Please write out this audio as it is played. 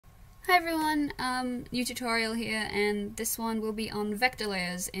Hi everyone, new tutorial here, and this one will be on vector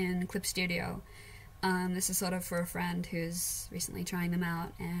layers in Clip Studio. This is sort of for a friend who's recently trying them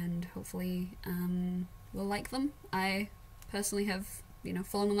out and hopefully will like them. I personally have,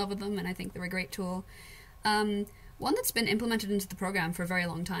 fallen in love with them and I think they're a great tool. One that's been implemented into the program for a very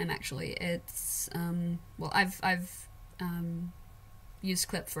long time actually. It's, I've used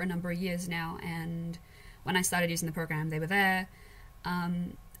Clip for a number of years now, and when I started using the program they were there.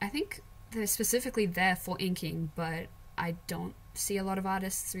 I think they're specifically there for inking, but I don't see a lot of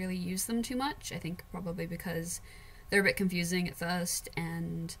artists really use them too much. I think probably because they're a bit confusing at first,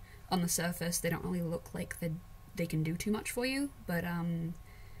 and on the surface they don't really look like they can do too much for you, but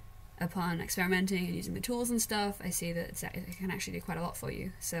upon experimenting and using the tools and stuff, I see that it can actually do quite a lot for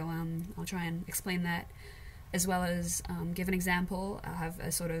you. So I'll try and explain that, as well as give an example. I'll have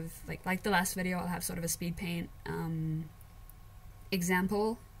a sort of, like the last video, I'll have sort of a speed paint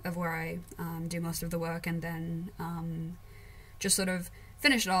example of where I do most of the work, and then just sort of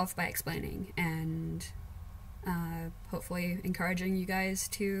finish it off by explaining and hopefully encouraging you guys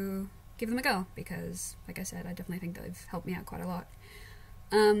to give them a go, because like I said, I definitely think they've helped me out quite a lot.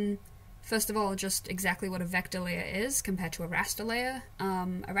 First of all, just exactly what a vector layer is compared to a raster layer.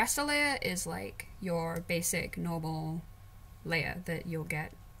 A raster layer is like your basic normal layer that you'll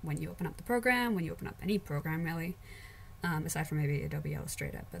get when you open up the program, when you open up any program really. Aside from maybe Adobe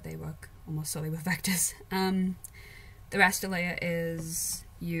Illustrator, but they work almost solely with vectors. The raster layer is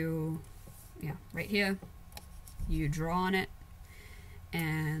right here, you draw on it,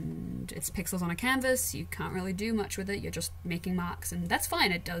 and it's pixels on a canvas. You can't really do much with it, you're just making marks, and that's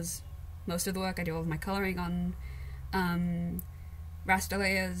fine. It does most of the work. I do all of my coloring on raster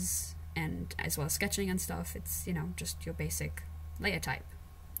layers, and as well as sketching and stuff. It's, just your basic layer type,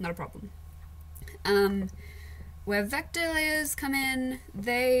 not a problem. Where vector layers come in,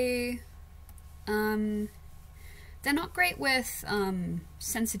 they're not great with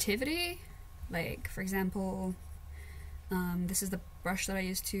sensitivity. Like, for example, this is the brush that I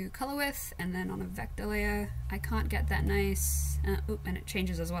use to color with, and then on a vector layer I can't get that nice, and it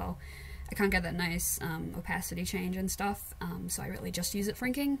changes as well, I can't get that nice opacity change and stuff, so I really just use it for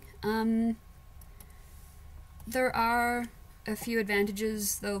inking. There are a few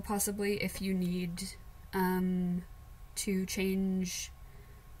advantages though, possibly, if you need to change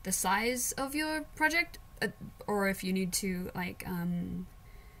the size of your project, or if you need to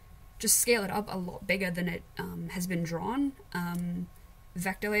just scale it up a lot bigger than it has been drawn.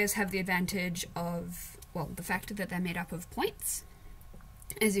 Vector layers have the advantage of, the fact that they're made up of points,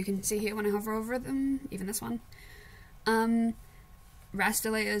 as you can see here when I hover over them, even this one.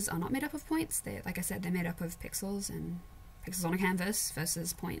 Raster layers are not made up of points. Like I said, they're made up of pixels, and pixels on a canvas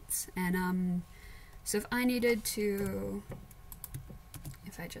versus points. And so if I needed to,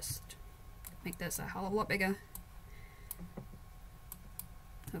 if I just make this a hell of a lot bigger,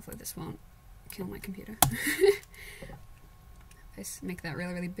 hopefully this won't kill my computer. If I make that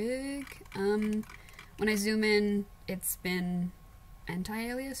really, really big, when I zoom in, it's been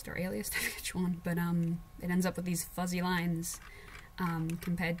anti-aliased or aliased, I forget which one, but it ends up with these fuzzy lines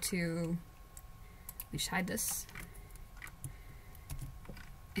compared to, let me just hide this.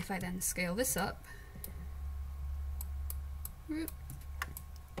 If I then scale this up,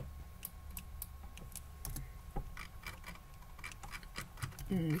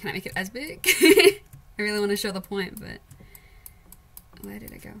 can I make it as big? I really want to show the point, but where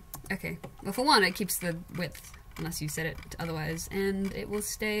did it go? Okay, well, for one, it keeps the width, unless you set it to otherwise, and it will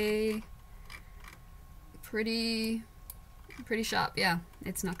stay pretty sharp. Yeah,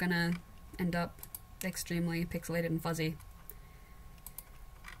 it's not gonna end up extremely pixelated and fuzzy.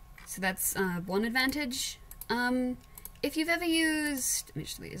 So that's one advantage. If you've ever used, let me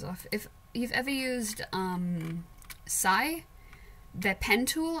just leave these off. If you've ever used Sai, their pen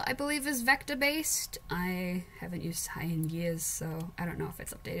tool, I believe, is vector-based. I haven't used Sai in years, so I don't know if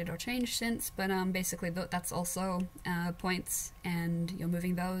it's updated or changed since, but basically that's also points, and you're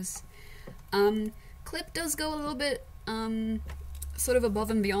moving those. Clip does go a little bit sort of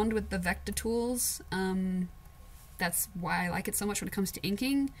above and beyond with the vector tools. That's why I like it so much when it comes to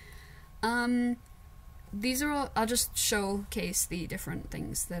inking. These are all, I'll just showcase the different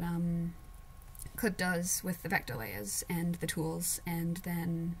things that Clip does with the vector layers and the tools, and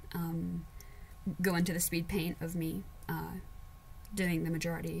then go into the speed paint of me doing the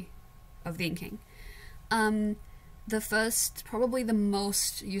majority of the inking. The first, probably the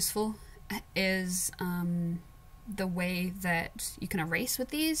most useful, is the way that you can erase with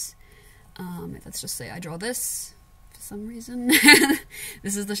these. Let's just say I draw this. For some reason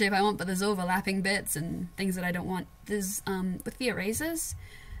this is the shape I want, but there's overlapping bits and things that I don't want. There's with the erasers,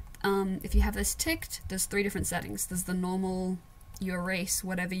 if you have this ticked, there's 3 different settings. There's the normal, you erase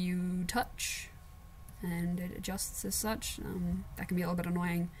whatever you touch, and it adjusts as such. That can be a little bit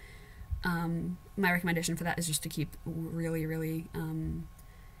annoying. My recommendation for that is just to keep really, really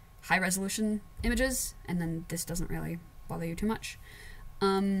high resolution images, and then this doesn't really bother you too much.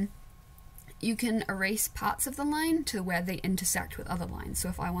 You can erase parts of the line to where they intersect with other lines. So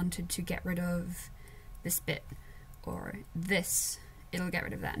if I wanted to get rid of this bit, or this, it'll get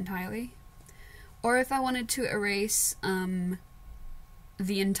rid of that entirely. Or if I wanted to erase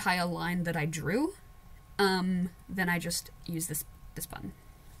the entire line that I drew, then I just use this button.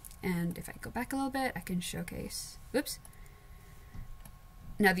 And if I go back a little bit, I can showcase, whoops.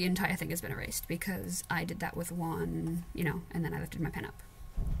 Now the entire thing has been erased because I did that with one, you know, and then I lifted my pen up.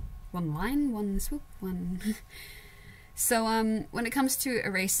 One line, one swoop, one. So when it comes to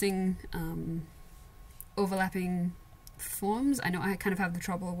erasing overlapping forms, I know I kind of have the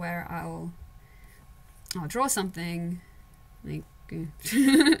trouble where I'll draw something, like,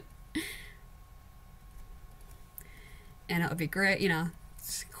 and it'll be great, you know,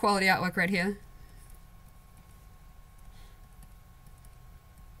 it's quality artwork right here.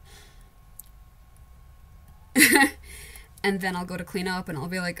 And then I'll go to clean up and I'll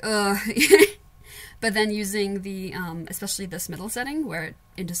be like, ugh. But then using the, especially this middle setting where it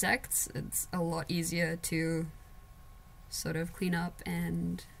intersects, it's a lot easier to sort of clean up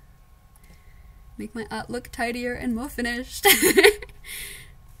and make my art look tidier and more finished.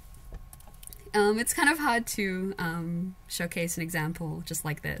 It's kind of hard to showcase an example just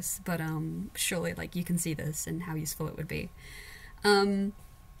like this, but surely like you can see this and how useful it would be.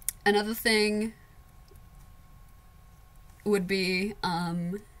 Another thing would be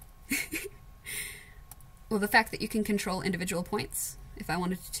well, the fact that you can control individual points. If I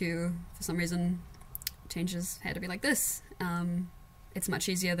wanted to, for some reason, change his hair to be like this, it's much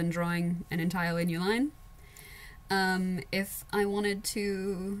easier than drawing an entirely new line. If I wanted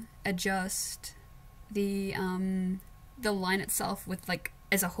to adjust the line itself with, like,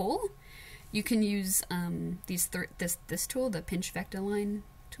 as a whole, you can use this tool, the pinch vector line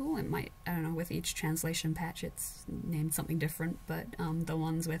tool. It might, I don't know, with each translation patch it's named something different, but the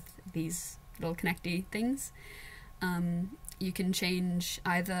ones with these little connecty things, you can change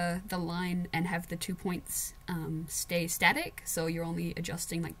either the line and have the 2 points stay static, so you're only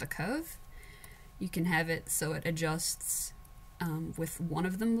adjusting like the curve. You can have it so it adjusts with one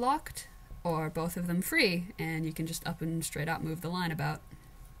of them locked or both of them free, and you can just up and straight up move the line about.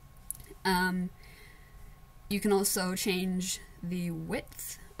 You can also change the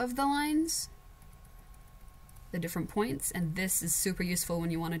width of the lines, the different points, and this is super useful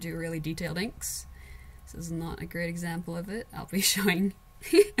when you want to do really detailed inks. This is not a great example of it. I'll be showing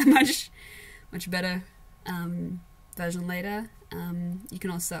a much better version later. You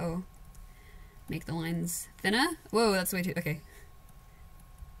can also make the lines thinner. Whoa, that's way too... okay.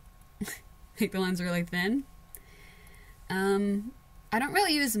 Make the lines really thin. I don't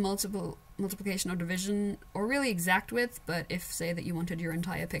really use multiplication or division, or really exact width, but if, say, that you wanted your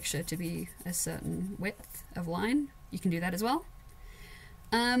entire picture to be a certain width of line, you can do that as well.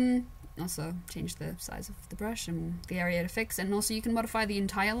 Also change the size of the brush and the area to fix, and also you can modify the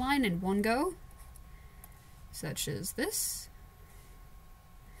entire line in one go, such as this.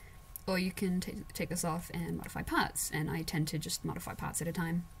 Or you can take this off and modify parts, and I tend to just modify parts at a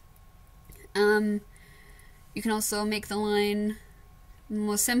time. You can also make the line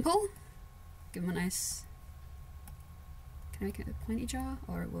more simple. Give them a nice... Can I make it a pointy jaw?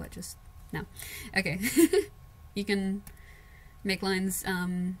 Or will it just... No. Okay. You can make lines,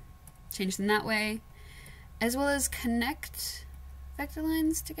 change them that way, as well as connect vector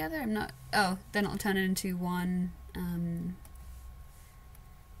lines together. I'm not... Oh, then I'll turn it into one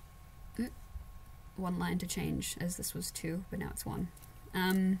line to change, as this was 2, but now it's 1.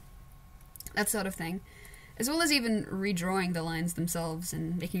 That sort of thing. As well as even redrawing the lines themselves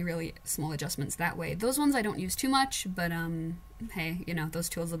and making really small adjustments that way. Those ones I don't use too much, but hey, you know, those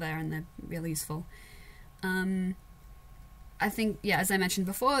tools are there and they're really useful. I think, yeah, as I mentioned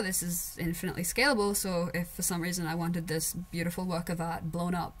before, this is infinitely scalable, so if for some reason I wanted this beautiful work of art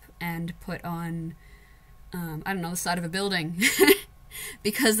blown up and put on, I don't know, the side of a building,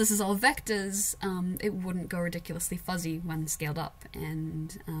 because this is all vectors, it wouldn't go ridiculously fuzzy when scaled up,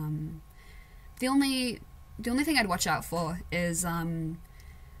 and the only thing I'd watch out for is,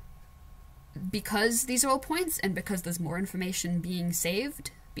 because these are all points, and because there's more information being saved,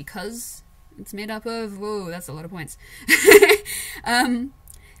 because it's made up of, whoa, that's a lot of points. The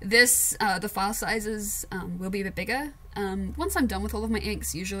file sizes will be a bit bigger. Once I'm done with all of my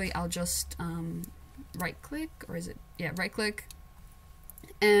inks, usually I'll just right-click, or is it, yeah, right-click,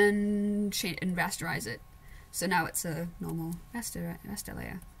 and rasterize it. So now it's a normal raster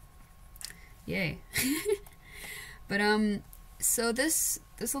layer. Yay. But so this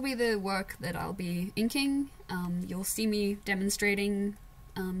will be the work that I'll be inking. You'll see me demonstrating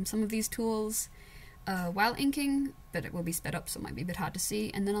some of these tools while inking, but it will be sped up, so it might be a bit hard to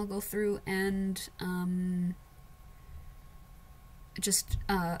see. And then I'll go through and just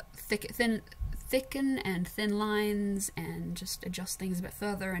thicken and thin lines and just adjust things a bit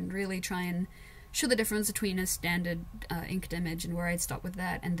further and really try and show the difference between a standard inked image and where I'd stop with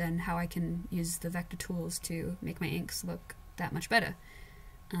that, and then how I can use the vector tools to make my inks look that much better.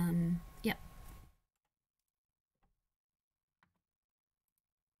 Yeah.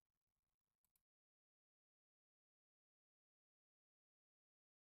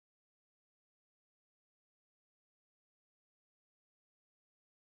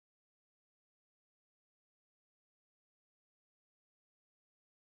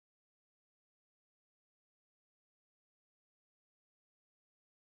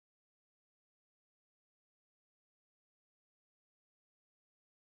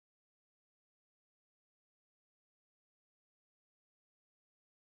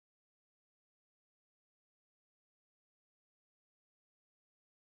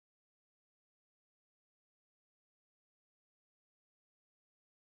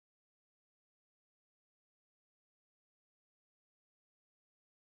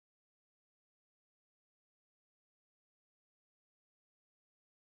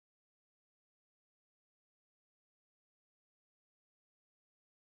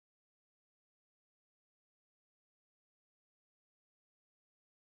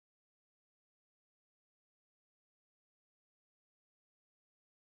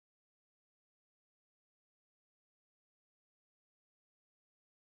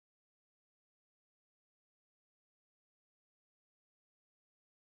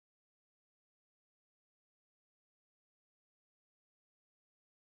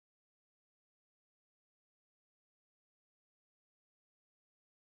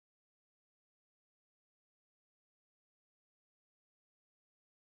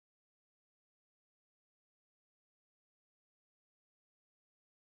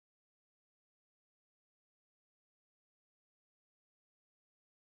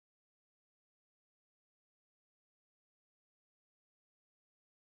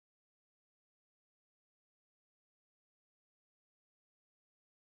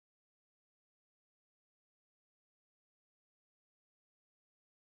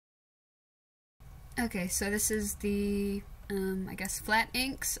 Okay, so this is the, I guess, flat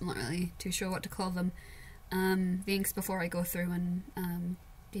inks. I'm not really too sure what to call them. The inks before I go through and,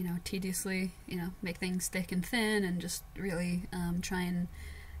 you know, tediously, you know, make things thick and thin and just really try and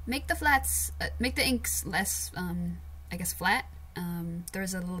make the flats, make the inks less, I guess, flat.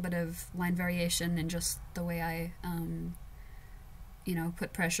 There's a little bit of line variation in just the way I, you know,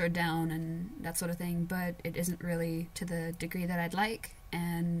 put pressure down and that sort of thing, but it isn't really to the degree that I'd like,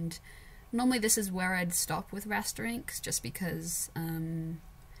 and normally this is where I'd stop with raster inks, just because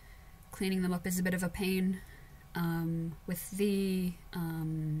cleaning them up is a bit of a pain. With the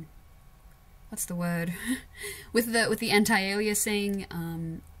what's the word? with the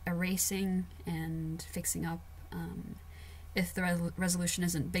anti-aliasing, erasing and fixing up, if the resolution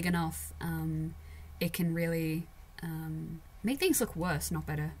isn't big enough, it can really make things look worse, not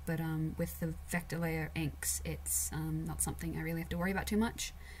better. But with the vector layer inks, it's not something I really have to worry about too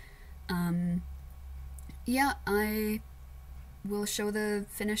much. Yeah, I will show the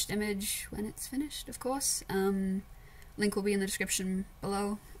finished image when it's finished, of course. Link will be in the description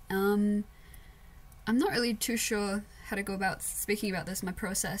below. I'm not really too sure how to go about speaking about this. My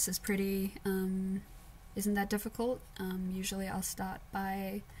process is pretty, isn't that difficult. Usually I'll start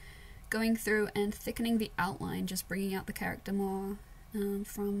by going through and thickening the outline, just bringing out the character more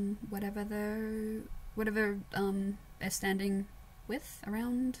from whatever they're standing with,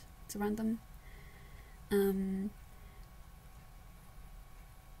 around them.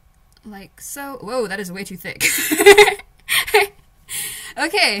 Like so. Whoa, that is way too thick.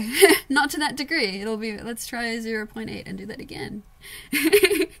 Okay, not to that degree. It'll be, let's try 0.8 and do that again.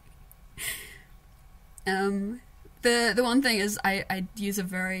 The one thing is I use a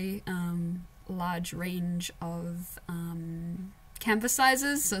very large range of canvas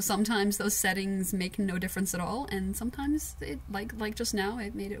sizes, so sometimes those settings make no difference at all, and sometimes it, like just now,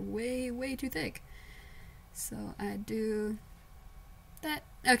 it made it way too thick. So I do that.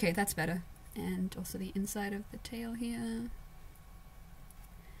 Okay, that's better. And also the inside of the tail here.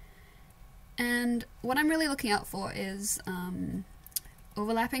 And what I'm really looking out for is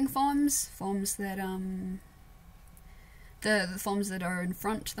overlapping forms that the forms that are in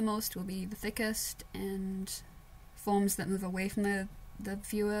front the most will be the thickest, and forms that move away from the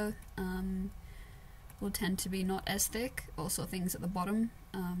viewer will tend to be not as thick. Also things at the bottom,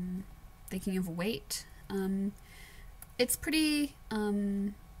 thinking of weight, it's pretty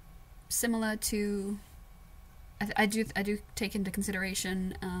similar to, I do take into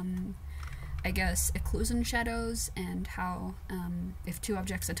consideration I guess occlusion shadows, and how if two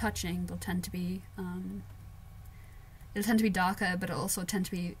objects are touching, they'll tend to be darker, but it'll also tend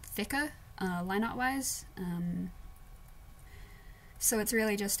to be thicker line art wise. So it's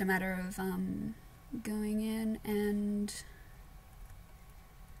really just a matter of going in and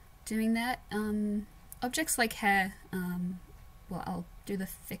doing that. Objects like hair, well, I'll do the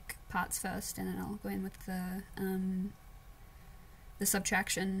thick parts first, and then I'll go in with the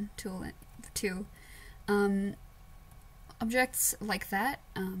subtraction tool too. Objects like that,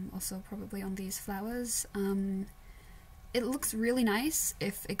 also probably on these flowers, it looks really nice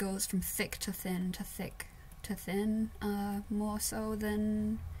if it goes from thick to thin to thick to thin, more so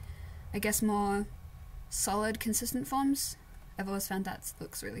than, I guess, more solid, consistent forms. I've always found that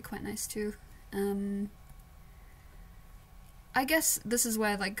looks really quite nice too. I guess this is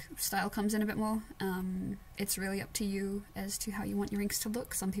where like style comes in a bit more. It's really up to you as to how you want your inks to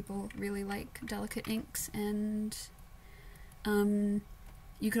look. Some people really like delicate inks, and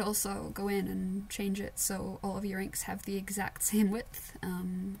you could also go in and change it so all of your inks have the exact same width.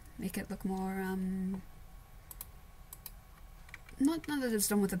 Make it look more not that it's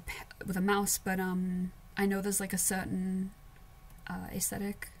done with a mouse, but I know there's like a certain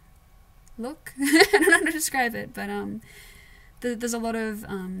aesthetic look. I don't know how to describe it, but there's a lot of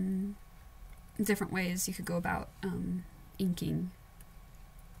different ways you could go about inking.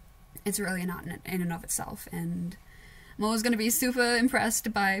 It's really an art in and of itself, and I'm always going to be super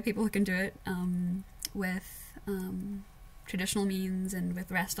impressed by people who can do it with traditional means and with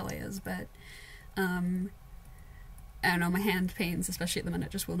raster layers, but I don't know, my hand pains, especially at the minute,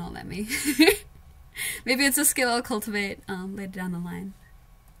 just will not let me. Maybe it's a skill I'll cultivate later down the line.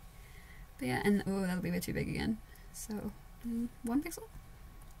 But yeah, and oh, that'll be way too big again. So 1 pixel?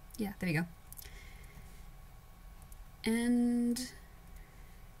 Yeah, there we go. And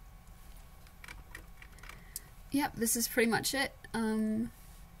yep, this is pretty much it.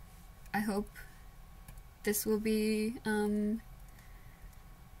 I hope this will be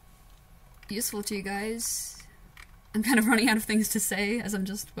useful to you guys. I'm kind of running out of things to say as I'm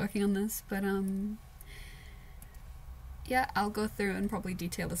just working on this, but yeah, I'll go through and probably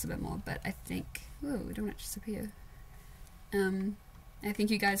detail this a bit more, but I think, whoa, we don't want to disappear. I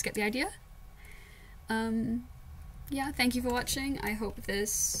think you guys get the idea. Yeah, thank you for watching. I hope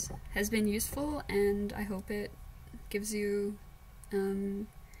this has been useful, and I hope it gives you the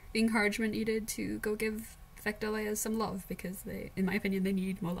encouragement needed to go give vector layers some love, because they, in my opinion, they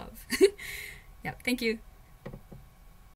need more love. Yeah, thank you.